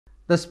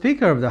The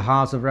Speaker of the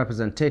House of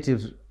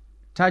Representatives,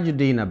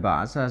 Tajudeen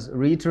Abbas, has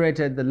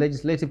reiterated the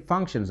legislative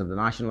functions of the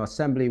National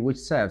Assembly, which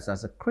serves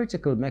as a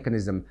critical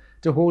mechanism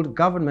to hold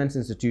government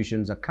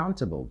institutions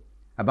accountable.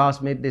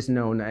 Abbas made this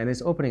known in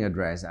his opening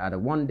address at a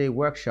one-day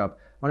workshop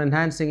on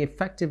enhancing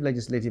effective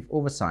legislative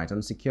oversight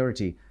on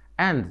security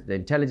and the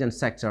intelligence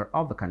sector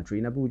of the country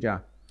in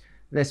Abuja.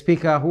 The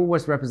Speaker, who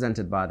was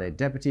represented by the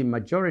Deputy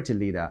Majority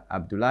Leader,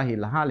 Abdullahi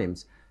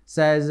Halims,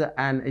 says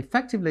an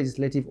effective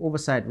legislative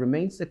oversight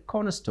remains the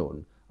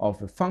cornerstone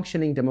of a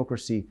functioning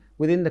democracy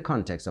within the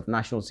context of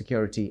national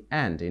security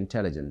and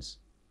intelligence.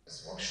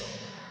 This workshop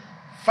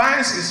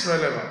finds its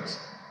relevance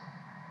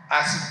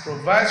as it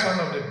provides one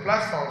of the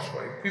platforms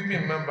for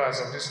equipping members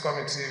of this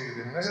committee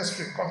with the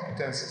necessary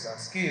competencies and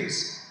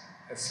skills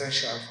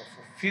essential for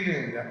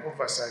fulfilling their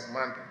oversight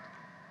mandate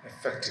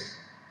effectively.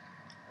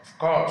 Of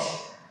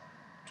course,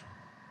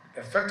 to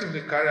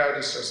effectively carry out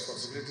this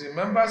responsibility,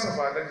 members of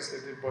our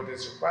legislative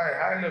bodies require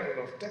a high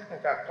level of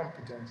technical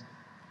competence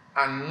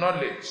and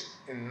knowledge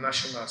in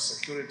national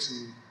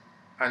security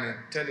and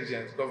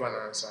intelligence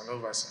governance and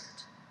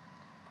oversight.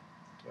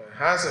 To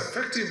enhance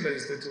effective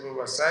legislative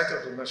oversight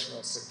of the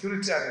national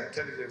security and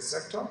intelligence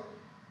sector,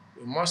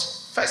 we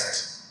must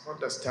first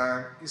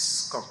understand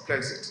its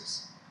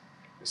complexities.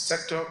 The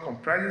sector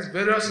comprises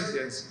various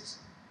agencies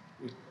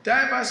with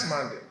diverse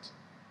mandates,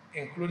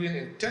 including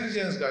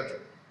intelligence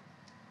gathering,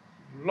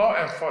 law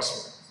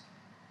enforcement,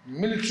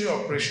 military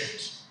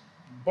operations,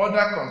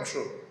 border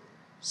control,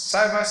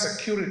 cyber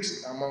security,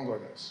 among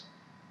others.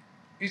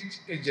 Each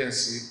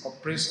agency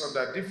operates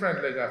under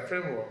different legal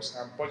frameworks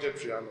and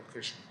budgetary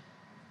allocation.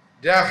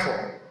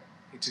 Therefore,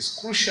 it is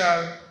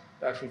crucial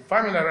that we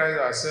familiarize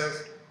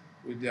ourselves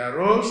with their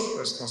roles,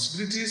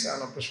 responsibilities,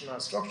 and operational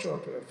structure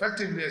to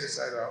effectively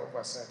exercise our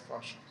oversight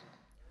functions.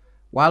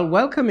 While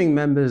welcoming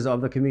members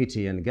of the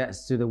committee and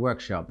guests to the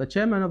workshop, the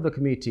chairman of the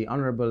committee,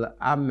 Honorable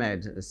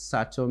Ahmed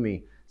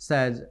Satomi,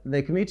 said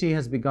the committee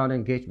has begun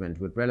engagement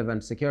with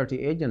relevant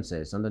security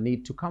agencies on the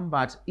need to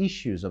combat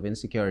issues of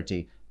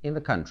insecurity in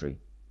the country.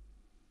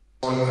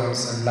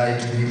 Programs and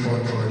light way for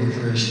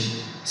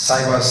proliferation,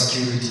 cyber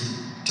security,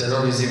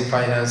 terrorism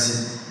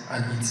financing,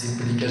 and its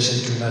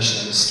implication to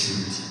national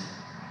security.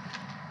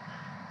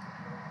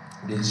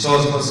 The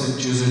resource person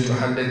chosen to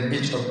handle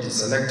each of the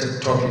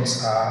selected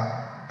topics are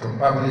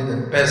probably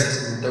the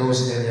best in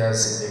those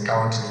areas in the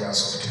country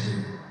as of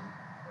today.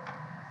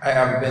 I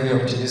am very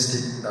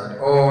optimistic that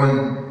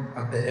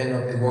at the end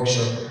of the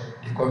workshop,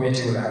 the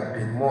committee will have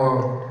been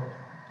more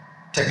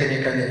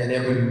technically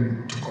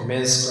enabled to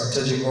commence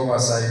strategic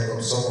oversight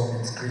of some of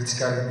its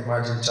critical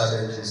emerging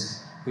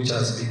challenges, which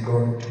has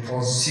begun to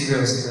pose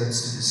serious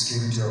threats to the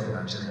security of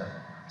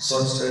Nigeria.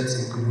 Such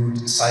threats include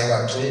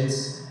cyber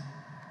threats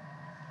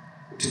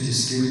to the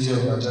security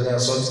of Nigeria.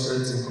 Such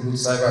threats include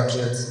cyber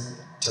threats,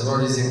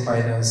 terrorism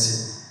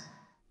financing.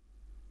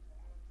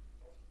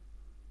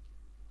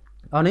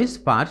 On his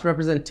part,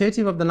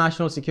 representative of the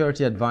National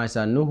Security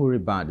Advisor Nuhu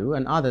Ribadu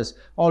and others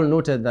all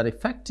noted that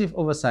effective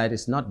oversight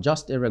is not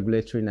just a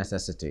regulatory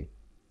necessity.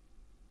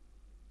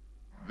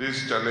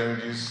 These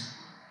challenges,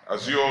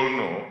 as you all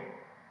know,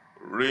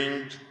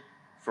 range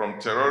from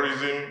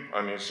terrorism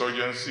and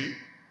insurgency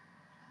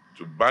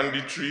to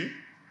banditry,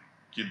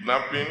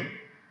 kidnapping,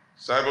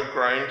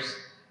 cybercrimes,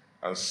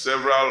 and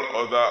several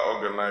other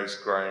organized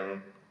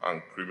crime and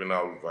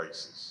criminal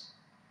vices.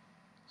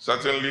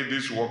 Certainly,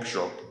 this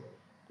workshop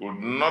could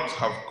not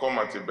have come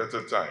at a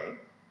better time,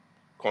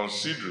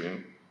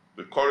 considering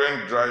the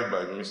current drive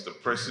by Mr.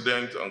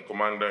 President and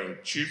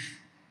Commander-in-Chief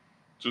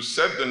to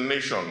set the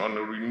nation on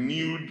a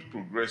renewed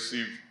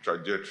progressive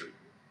trajectory.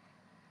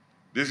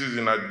 This is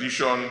in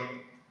addition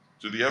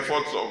to the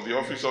efforts of the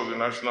Office of the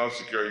National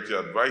Security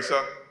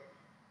Advisor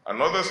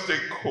and other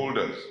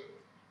stakeholders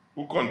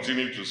who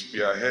continue to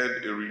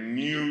spearhead a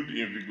renewed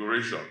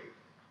invigoration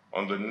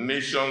on the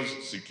nation's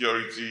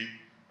security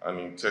and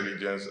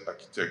intelligence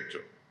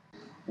architecture.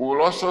 We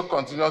will also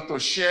continue to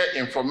share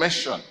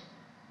information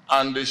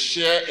and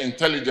share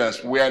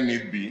intelligence where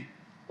need be,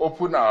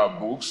 open our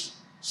books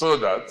so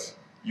that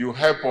you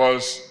help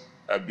us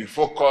be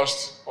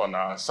focused on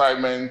our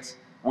assignment,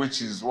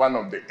 which is one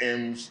of the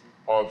aims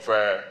of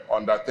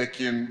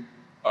undertaking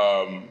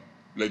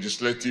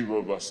legislative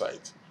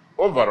oversight.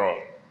 Overall,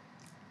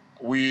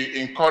 we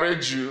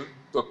encourage you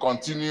to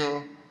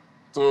continue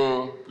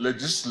to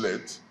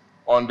legislate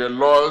on the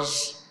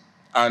laws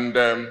and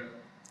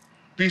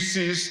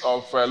pieces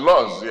of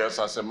laws, yes,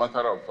 as a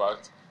matter of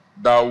fact,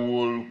 that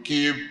will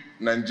keep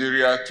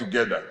Nigeria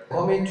together.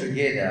 Coming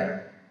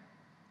together,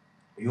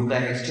 you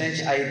can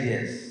exchange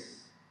ideas,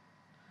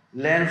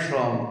 learn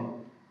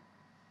from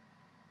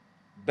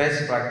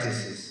best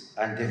practices,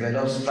 and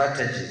develop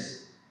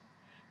strategies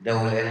that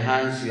will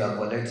enhance your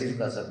collective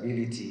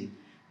capability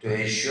to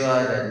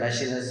ensure that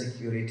national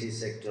security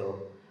sector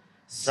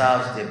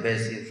serves the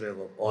best interest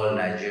of all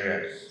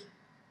Nigerians.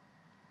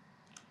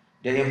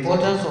 The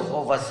importance of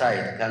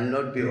oversight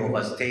cannot be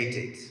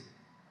overstated.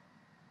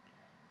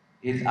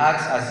 It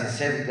acts as a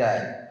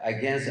safeguard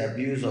against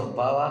abuse of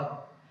power,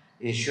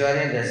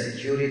 ensuring that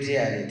security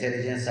and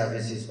intelligence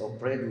services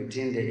operate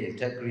within the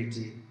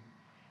integrity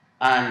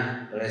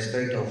and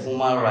respect of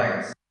human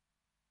rights.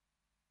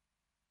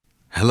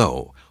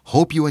 Hello,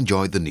 hope you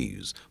enjoyed the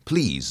news.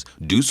 Please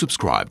do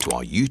subscribe to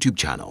our YouTube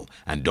channel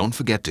and don't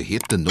forget to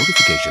hit the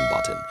notification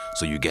button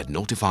so you get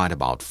notified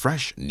about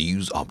fresh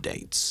news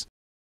updates.